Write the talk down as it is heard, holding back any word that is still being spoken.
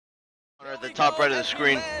At the top right of the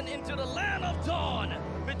screen. Into the land of dawn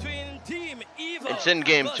between Team EVO. It's in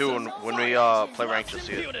game 2 when we play ranked, you'll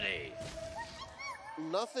see it.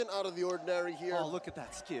 Nothing out of the ordinary here. Oh, look at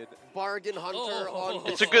that skin. Bargain Hunter on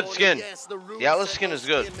It's a good skin. Yes, The Atlas skin is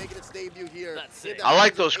good. making its debut here. I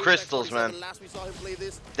like those crystals, man.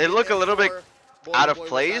 They look a little bit out of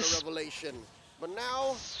place, but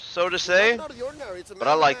now, so to say, but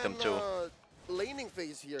I like them too. Laning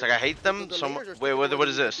phase here. It's like I hate them. Wait, what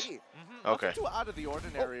is this? Okay. Nothing too out of the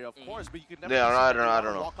ordinary, of course, but you can Yeah, I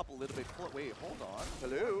don't know. walk up a little bit. Wait, hold on.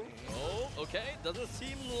 Hello. Oh, okay. Doesn't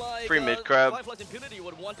seem like Free mid crab.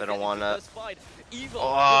 They don't want that.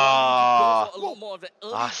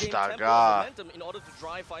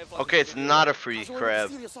 Okay, it's not a free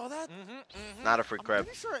crab. You saw that? Not a free crab. I'm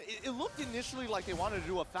pretty sure it looked initially like they wanted to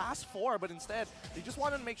do a fast 4, but instead they just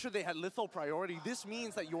wanted to make sure they had lethal priority. This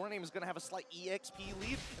means that your name is going to have a slight EXP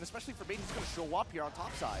lead, and especially for Bait, he's going to show up here on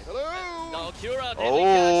top side. Hello. Now Kira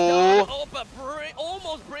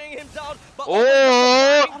almost bring him down, but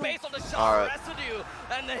based on the shot residue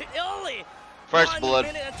and the early. First blood.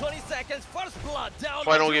 1 minute and 20 seconds. First blood down. That's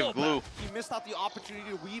why I don't give glue. He missed out the opportunity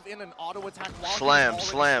to weave in an auto attack. Slam.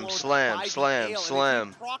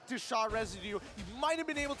 Proc to shot residue. He might have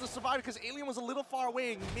been able to survive because Alien was a little far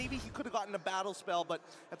away. And maybe he could have gotten a battle spell, but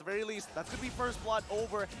at the very least, that's gonna be first blood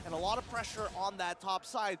over and a lot of pressure on that top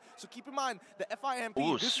side. So keep in mind the FIMP.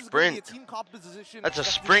 Ooh, this sprint. is gonna be a team composition. That's a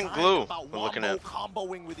sprint glue about we're looking at.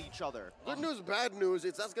 Comboing with each other. Good news, bad news.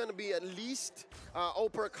 That's going to be at least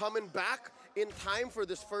Oper coming back in time for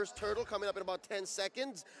this first turtle coming up in about 10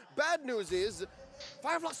 seconds. Bad news is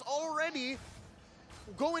Fireflux already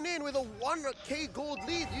going in with a 1K gold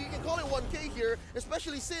lead. You can call it 1K here,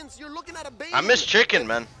 especially since you're looking at a base. I miss Chicken,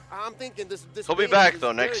 man. I'm thinking this He'll be back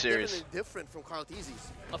though next series. Different from Carl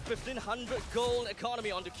Teezy's. A 1500 gold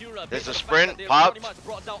economy on the Kira. There's a sprint, pop. That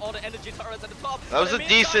was a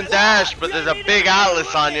decent dash, but there's a big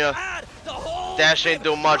Atlas on you. Dash ain't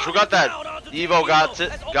doing much. Who got that? EVO got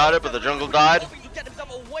it, but the jungle died.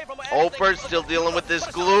 Oper still dealing with this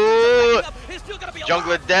glue.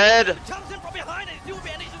 Jungler dead.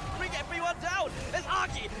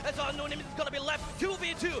 Nunim is gonna be left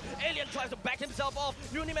 2v2. Alien tries to back himself off.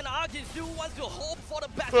 Nunim and Arki still wants to hope for the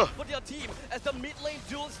best for their team, as the mid lane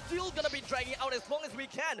duel still gonna be dragging out as long as we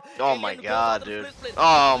can. Oh my god, dude.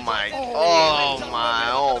 Oh my.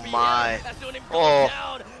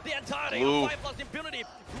 The entire thing of 5+ impunity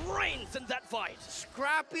reigns in that fight.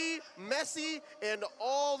 Scrappy, messy, and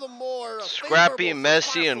all the more. Scrappy,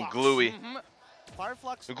 messy, and gluey.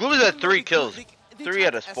 Fireflux. Gluey's at 3 kills. 3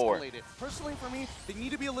 out of 4. Personally, for me, they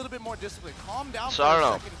need to be a little bit more disciplined. Calm down. So I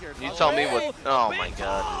don't know. You tell me what. Oh my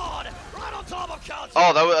god.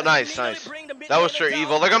 Oh, that was nice. That was for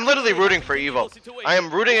EVO. Like, I'm literally rooting for EVO. I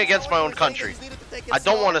am rooting against my own country. I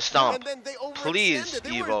don't want to stomp. Please,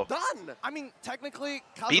 EVO. I mean, technically,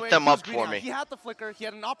 beat them up for me. He had the flicker. He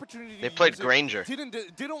had an opportunity. They played Granger.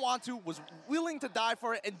 Didn't want to. Was willing to die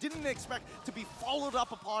for it, and didn't expect to be followed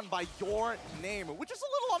up upon by your name, which is a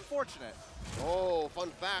little unfortunate. Oh, fun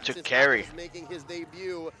fact. To carry. Making his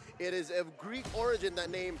debut. It is of Greek origin, that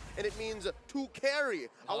name, and it means to carry.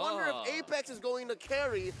 I wonder if Apex is going to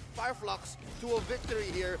carry Fireflux to a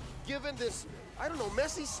victory here, given this, I don't know,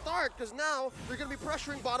 messy start, because now they're going to be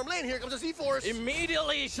pressuring bottom lane. Here comes the Z-Force.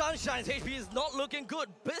 Immediately, Sunshine's HP is not looking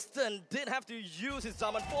good. Biston did have to use his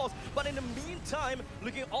Summon Force, but in the meantime,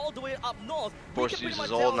 looking all the way up north, Force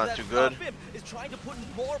uses all, not too good. Fimp is trying to put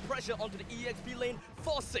more pressure onto the EXP lane,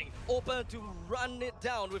 forcing Open to run it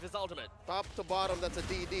down with his ultimate. Top to bottom, that's a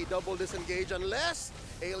DD. Double disengage, unless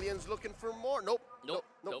Alien's looking for more. Nope. No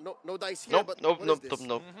dice here.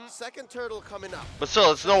 Nope. Second turtle coming up. But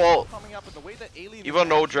still, it's no ult. Even Even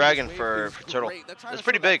no dragon for turtle. That's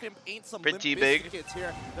pretty big. Pretty big.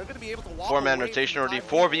 4-man rotation already.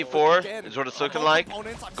 4v4 is what it's looking like.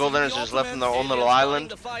 Golden is just left in their own little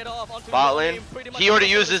island. Bot lane. He already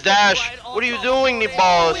used his dash. What are you doing,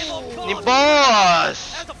 Nibos?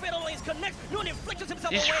 Nibos!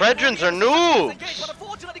 These Fredrins are noobs.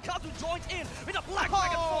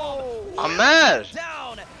 I'm mad.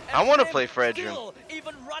 I want to play Fredrin.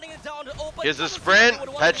 Here's a sprint,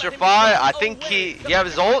 petrify. I think he have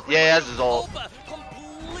his ult. Yeah, he has his ult.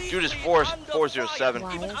 Dude is 407.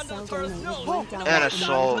 And a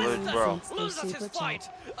solid, bro.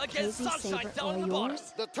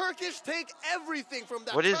 The Turkish take everything from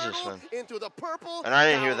that what is this, man? Into the purple. And I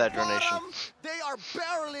didn't hear that donation. They are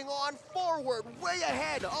barreling on forward, way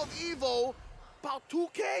ahead of EVO. about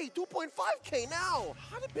 2K, 2.5K now.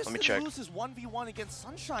 How did Bista check. lose his 1v1 against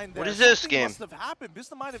Sunshine there? What is this Something game? must have happened.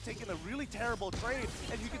 Bista might have taken a really terrible trade,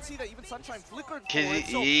 and you can see that even Sunshine flickered for it,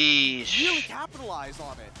 so really capitalized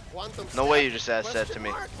on it. Quantum No way you just asked that question to me.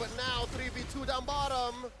 mark, but now 3v2 down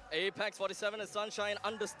bottom. Apex 47 and Sunshine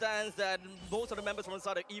understands that most of the members from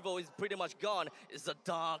inside of EVO is pretty much gone. It's the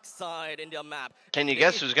dark side in their map. Can you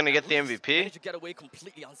guess who's gonna get the Managed MVP? to get away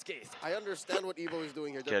completely unscathed. I understand what EVO is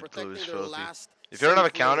doing here. They're Get glue protecting is their filthy. last If you don't have a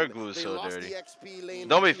safe counter, lane. glue is They so lost dirty. the XP lane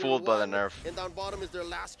Don't be tier fooled by the 1, nerf. And down bottom is their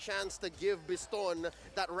last chance to give Biston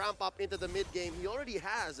that ramp up into the mid game. He already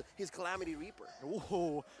has his Calamity Reaper.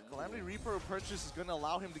 Ooh, Calamity Reaper purchase is going to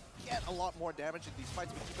allow him to get a lot more damage in these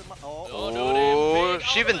fights. But keep in mind, Oh,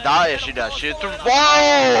 she even died. Yeah, she does. She threw.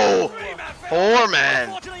 Whoa! 4-man.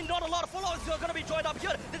 Unfortunately, not a lot of followers are going to be joined up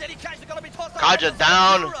here. The Daddy Cash is going to be tossed out. Kaja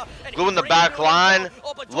down. Glue in the back line.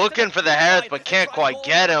 Looking for the Harris, but can't quite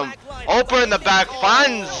get him. Oper in the back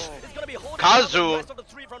finds Kazu.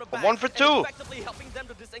 A 1 for 2.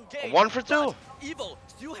 A 1 for 2. EVO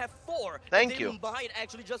still have 4. Thank you. They might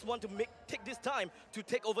actually just want to take this time to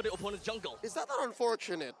take over the opponent's jungle. Is that not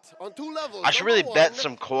unfortunate? On 2 levels. I should really bet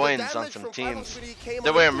some coins on some teams.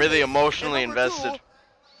 That way I'm really emotionally invested.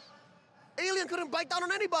 Alien couldn't bite down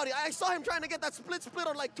on anybody. I saw him trying to get that split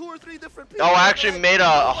on like 2 or 3 different people. Oh, I actually made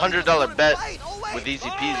a $100 bet with easy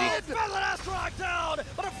peasy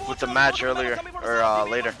with the match earlier or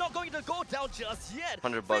later. $100.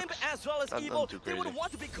 Nothing too crazy. They would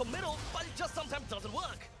want to be committal, but it just sometimes doesn't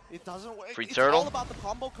work. it doesn't work. Free it's turtle? all about the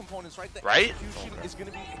combo components, right? The Right? execution is going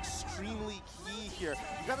to be extremely key here.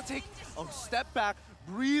 You got to take a step back,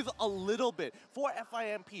 breathe a little bit. For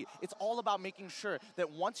FIMP, it's all about making sure that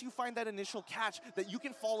once you find that initial catch, that you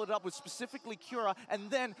can follow it up with specifically Cura, and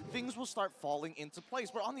then things will start falling into place.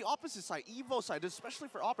 But on the opposite side, EVO side, especially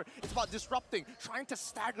for Opera, it's about disrupting, trying to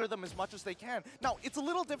stagger them as much as they can. Now, it's a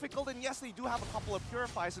little difficult, and yes, they do have a couple of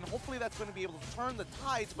Purifies, and hopefully that's going to be able to turn the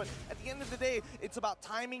tides, but at the end of the day, it's about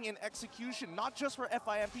timing and execution, not just for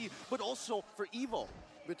FIMP, but also for EVO.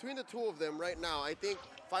 Between the two of them right now, I think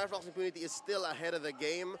Fireflox Impunity is still ahead of the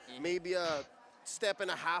game. Maybe a step and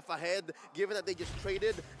a half ahead, given that they just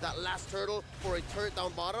traded that last turtle for a turret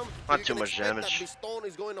down bottom. Not too much damage. That Biston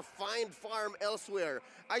is going to find farm elsewhere.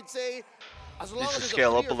 I'd say as long Needs as to there's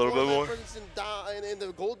scale up 3 a little or 4 bit more. presence in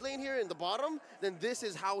the gold lane here in the bottom, then this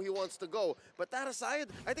is how he wants to go. But that aside,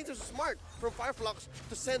 I think it's smart from Fireflox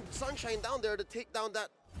to send Sunshine down there to take down that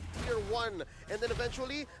tier 1, and then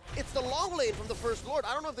eventually it's the long lane from the First Lord.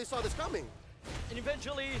 I don't know if they saw this coming. And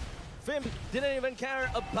eventually, Fimp didn't even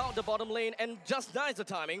care about the bottom lane, and just nice the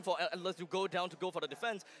timing for unless you go down to go for the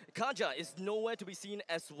defense. Kaja is nowhere to be seen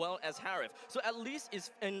as well as Harif. So at least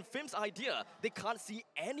it's in Fimp's idea, they can't see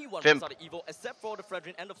anyone from outside of EVO except for the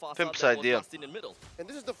Fredrin and the Fast Fimp's that idea. was in the middle. And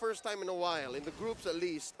this is the first time in a while, in the groups at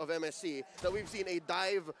least, of MSC, that we've seen a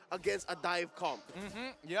dive against a dive comp.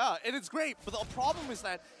 Yeah, and it's great, but the problem is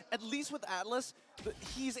that, at least with Atlas,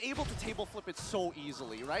 he's able to table flip it so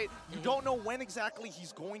easily, right? You don't know when exactly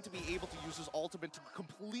he's going to be able to use his ultimate to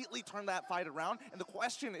completely turn that fight around, and the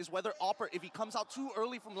question is whether Opera, if he comes out too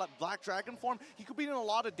early from Black Dragon form, he could be in a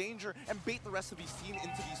lot of danger and bait the rest of his team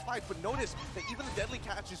into these fights. But notice that even the deadly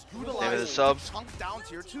catch is utilized to chunk down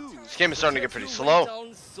tier 2. This game is starting to get pretty slow.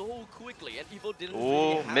 Down so quickly, and EVO didn't Ooh,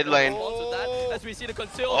 really have mid a lane. response to that, as we see the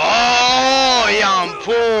conceal. Oh,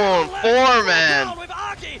 Yampoon, 4-man.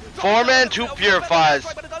 4-man, 2 Purifies.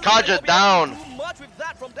 Kaja down.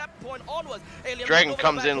 Dragon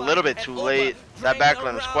comes in a little bit too late. That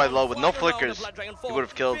backline was quite low with no flickers. He would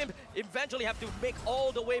have killed. Eventually have to make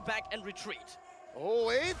all the way back and retreat. Oh,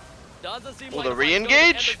 wait. Doesn't seem Will like the the fight's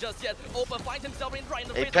re-engage? gonna end just yet. Opa finds himself in right in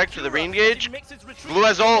the face Apex of to the Kira. re-engage. He makes his retreat. Blue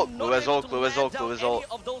has ult. Not Blue has able ult. to Blue has land ult. Blue down has any ult.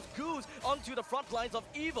 of those goos onto the front lines of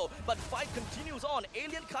EVO, but fight continues on.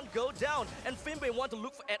 Alien can't go down, and Fimp want to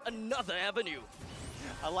look at another avenue.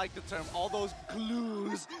 I like the term, all those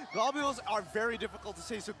glues. Globules are very difficult to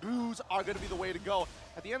say, so glues are going to be the way to go.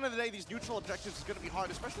 At the end of the day, these neutral objectives is going to be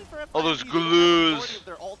hard, especially for FIMP. All those They don't have the glues. majority of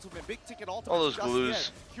their ultimate, big ticket ultimate. All those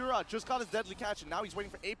glues. Cura just got his deadly catch, and now he's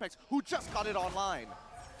waiting for Apex, who just got it online.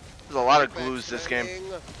 There's a lot of glues this game.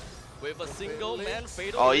 With a single man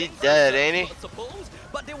fatal. Oh, he's dead, ain't he? Suppose,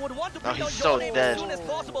 but they would want to Oh, bring he's down so your name dead. as soon as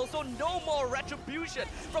possible, so no more retribution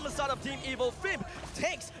from the side of Team EVO. Fimp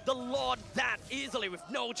takes the Lord that easily with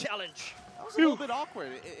no challenge. That was a little bit awkward.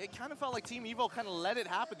 It kind of felt like Team EVO kind of let it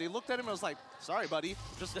happen. They looked at him and was like, sorry, buddy.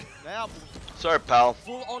 Just, now. Sorry, pal.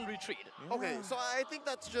 Full-on retreat. Okay, so I think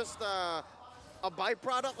that's just a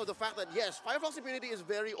byproduct of the fact that, yes, Fireflox Impunity is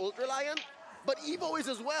very ult-reliant, but EVO is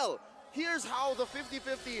as well. Here's how the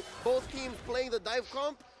 50-50, both teams playing the dive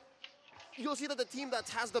comp. You'll see that the team that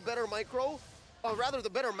has the better micro or rather the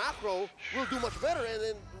better macro, will do much better. And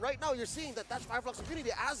then right now you're seeing that that's Fireflux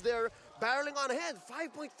Infinity as they're barreling on ahead.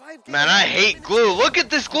 5.5K. Man, I hate glue. Look at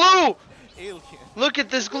this glue. Alien. Look at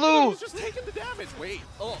this glue. He's just taking the damage. Wait.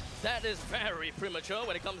 Oh, that is very premature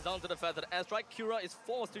when it comes down to the fact that Airstrike, Kira is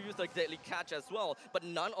forced to use the deadly catch as well, but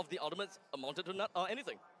none of the ultimates amounted to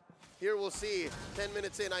anything. Here we'll see. 10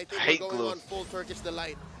 minutes in, I think hate we're going glue. on full Turkish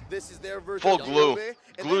Delight. This is their version Full of glue.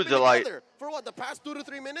 And Glue they've been delight. together for what, the past 2 to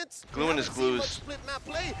 3 minutes? Glue in his We haven't seen glues. much split map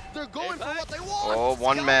play. They're going for what they want. Oh,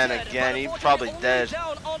 one man again. He's probably dead.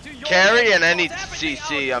 Carry and any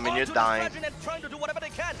CC. I mean, you're dying.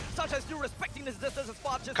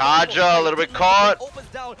 Kaja, a little bit caught.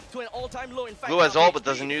 Glue has ult, but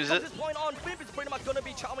doesn't use it. From this point on, Fimp is pretty much going to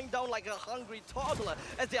be chowing down like a hungry toddler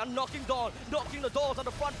as they are knocking the doors on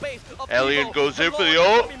the front base of Alien EVO. goes in for the Lord is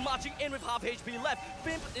ult. gonna be marching in with half HP left.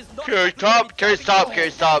 Fimp is not Carry exactly top, gonna be carries jumping top, down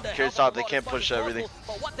carries with top, the carries help top. of They Lord can't as much push as everything. possible.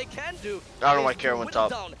 But what they can do I don't know why is Kara went whittle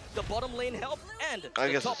top. down the bottom lane help and I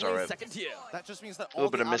the guess top it's lane alright. second tier. That just means that A little all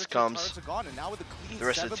bit the of outer tier miscoms. turrets are gone, and now with the clean The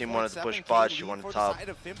rest of the team wanted to push 7.7K bot, she lead wanted for the top. side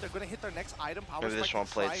of Fimp, they're going to hit their next item. Power Maybe this Spike one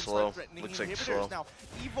to played try and slow. start threatening Looks like inhibitors. slow. Now,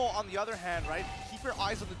 EVO on the other hand, right? Keep your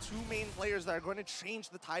eyes on the two main players that are going to change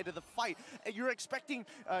the tide of the fight. And you're expecting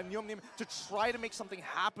Neomnim to try to make something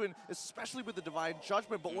happen, especially with the Divine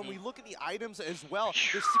Judgment. But when we look at the items as well,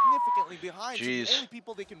 they're significantly behind. So the Jeez. only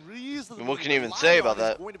people they can reasonably What can you even rely say on about is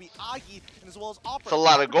that? going to be Agi and as well as Opera. It's a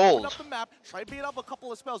lot of Opera can open gold. up the map, try to bait up a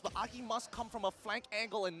couple of spells, but Agi must come from a flank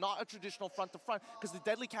angle and not a traditional front to front because the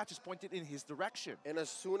deadly catch is pointed in his direction. And as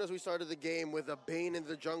soon as we started the game with a Bane in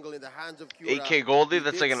the jungle in the hands of Kura, 8K Goldie, we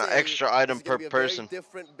that's did like an say extra item this is gonna per be a person. Very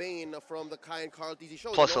different Bane from the kind Carl TZ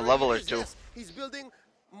showed. Plus And a level already or two. yes, he's building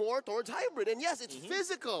more towards hybrid, and yes, it's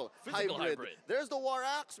physical hybrid. There's the War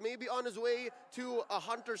Axe, maybe on his way to a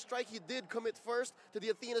Hunter Strike. He did commit first to the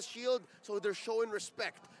Athena's Shield, so they're showing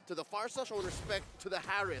respect to the Farsa, showing respect to the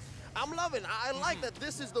Harith. I'm loving, I like that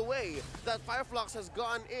this is the way that Fireflux has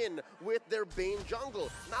gone in with their Bane jungle.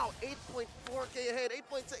 Now 8.4K ahead,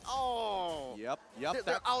 8.6, oh! Yep.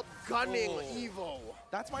 They're outgunning EVO.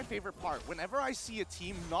 That's my favorite part. Whenever I see a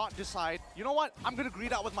team not decide, you know what, I'm going to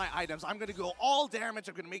greed out with my items. I'm going to go all damage.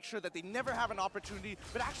 I'm going to make sure that they never have an opportunity.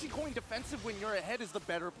 But actually going defensive when you're ahead is the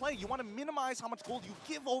better play. You want to minimize how much gold you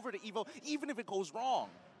give over to EVO, even if it goes wrong.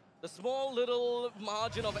 The small little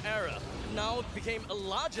margin of error now became a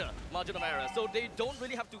larger margin of error. So they don't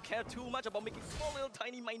really have to care too much about making small little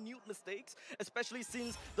tiny minute mistakes, especially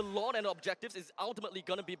since the Lord and objectives is ultimately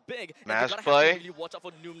going to be big. And Mass they gotta play. have to really watch out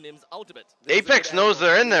for Noomnim's ultimate. Apex knows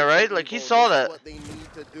they're in there, right? Like, he saw that.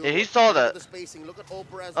 Yeah, he saw that.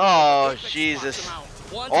 Oh, Jesus.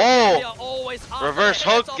 Oh! Reverse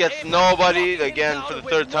hook gets nobody again for the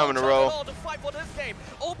third time in a row.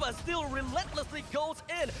 Opa still relentlessly goes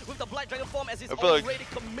in with the Black Dragon form as he's I feel like- already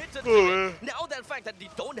committed Oh, to man. it. Now that fact that they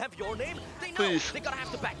don't have your name, they know Please. they're gonna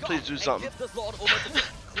have to back off Please do and something. give this Lord over to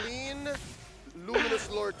Clean, luminous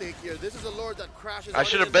Lord take here. This is a Lord that crashes. I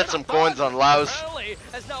should have bet some coins on Laos. Apparently,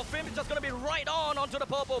 as now Fimp is just gonna be right onto the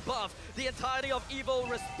purple buff. The entirety of EVO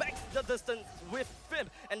respects the distance with Fimp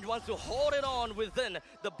and wants to hold it on within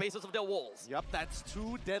the bases of their walls. Yep, that's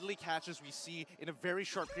two deadly catches we see in a very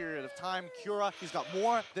short period of time. Kura, he's got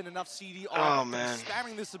more than enough CD on Oh, him. man. He's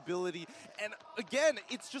spamming this ability. And again,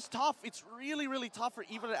 it's just tough. It's really, really tough for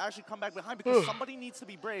EVO to actually come back behind because somebody needs to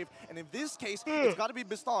be brave. And in this case, it's got to be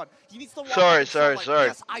Bistan. He needs to walk Sorry, out and show, like, sorry.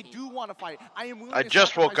 yes, I do want to fight. I am willing I to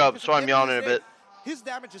just woke sacrifice up, because so at I'm the end of yawning a the day, bit. His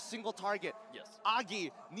damage is single target. Yes.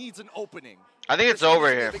 Agi needs an opening. I think it's over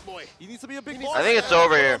here. He needs to be a big boy. I think it's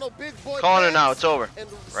over here. Calling it now, it's over. And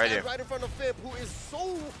Right here. Right in front of Fimp, who is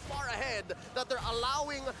so far ahead that they're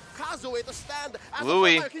allowing Kazuya to stand as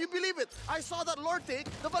Louis. a frontliner. Can you believe it? I saw that Lord take.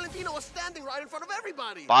 The Valentino was standing right in front of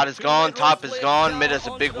everybody. Bot is gone, top is gone, mid has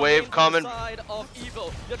a big wave coming.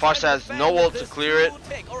 Farsa has no ult to clear it.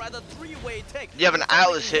 You have an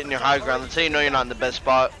Atlas hitting your high ground. That's how you know you're not in the best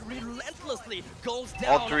spot. Relentlessly goes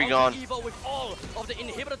down. All three gone. EVO with all of the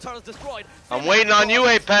inhibitor turrets destroyed. I'm waiting on you,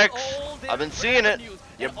 Apex. I've been seeing it.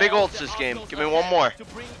 You have big ults this game. Give me one more. To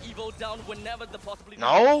bring EVO down whenever the possibility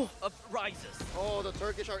No? rises. Oh, the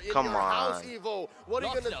Turkish are in Come your house, on. EVO. What are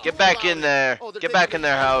you gonna do? Get back about in it? there. Oh, they're Get taking back it in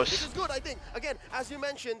their slow. house. This is good, I think. Again, as you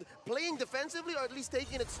mentioned, playing defensively or at least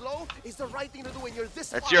taking it slow is the right thing to do when you're this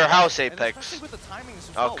That's far your ahead. house, And Apex. especially with the timings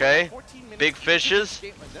as well. Okay. 14 minutes Big into fishes. this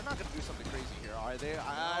game, they're not going to do something crazy here, are they?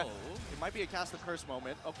 It might be a cast the curse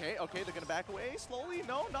moment. Okay, they're going to back away slowly.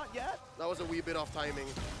 No, not yet. That was a wee bit off timing.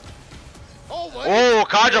 Oh, what? Oh,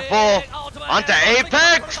 Kaja pull onto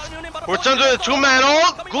Apex. Returns with a two-man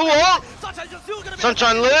ult. Glue ult.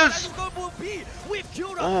 Sunshine lives. With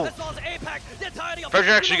Kura, Oh. as well as Apex, the entirety of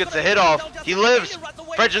Persian actually gets a hit off. He lives.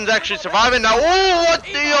 Fredgen's actually surviving now. Oh, what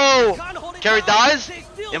the yo? Carry dies?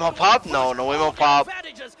 Imo pop? No, no Imo pop.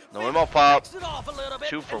 No Imo pop.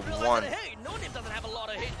 2 for 1.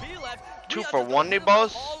 2 for 1, new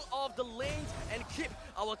boss.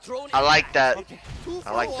 I like that.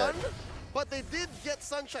 I like that. But they did get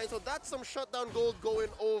Sunshine, so that's some shutdown gold going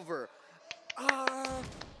over.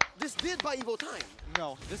 This did buy EVO time.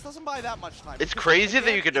 No, this doesn't buy that much time. It's crazy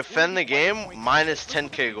that you could defend the game minus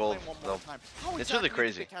 10k gold, though. It's really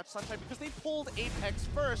crazy. Because they pulled Apex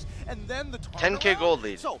first, and then the 10k gold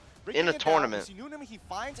lead in a tournament,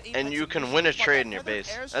 and you can win a trade in your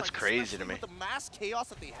base. That's crazy to me.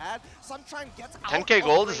 10k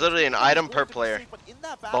gold is literally an item per player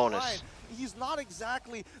bonus. He's not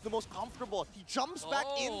exactly the most comfortable. He jumps back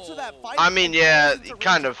into that fight. I mean, yeah,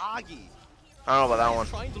 kind of. I don't know about that one.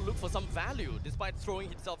 Trying to look for some value despite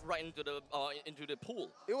throwing himself right into the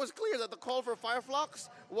pool. It was clear that the call for Fireflux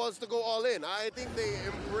was to go all in. I think they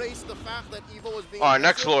embraced the fact that EVO was being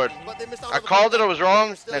Next Lord. But they missed out I called it, I was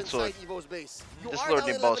wrong. Next Lord. EVO's base. This Lord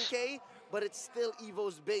need boss. But it's still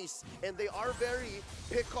EVO's base, and they are very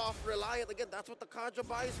pick-off reliant. Again, that's what the Kaja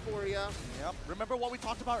buys for you. Yep. Remember what we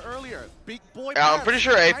talked about earlier? Big boy. Yeah, I'm pretty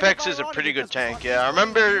sure Apex is a pretty good tank. Yeah, I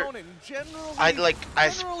remember. I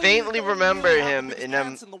faintly remember him in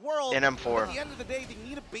M4.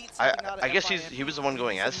 I guess he was the one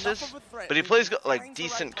going Estes, but he plays like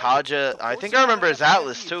decent Kaja. I think I remember his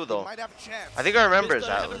Atlas too, though. I think I remember his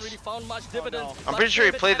Atlas. I'm pretty sure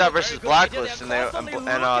he played that versus Blacklist, and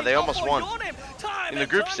they almost won in the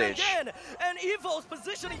group stage. And EVO's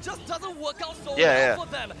positioning just doesn't work out so well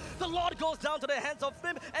for them. The Lord goes down to the hands of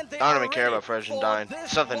Fimp, and they I don't even care about Fredgen dying.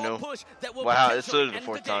 Something new. Wow, it's literally the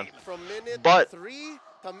 4th time. But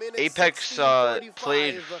Apex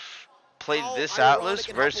played this Atlas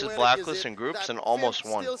versus Blacklist in groups and almost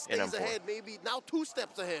won in M4. Maybe now 2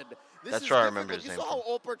 steps ahead. That's where I remember his name from.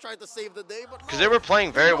 Because they were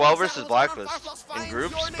playing very well versus Blacklist in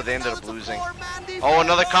groups, but they ended up losing. Oh,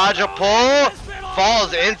 another Kaja pull!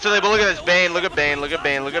 Falls instantly, but look at this Bane, look at Bane, look at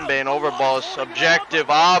Bane, look at Bane, over boss, objective,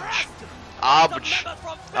 objective,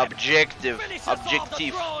 objective, the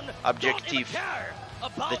teeth, objective.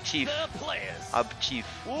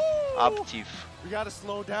 We gotta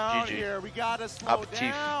slow down GG. here. We gotta slow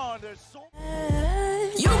down. There's so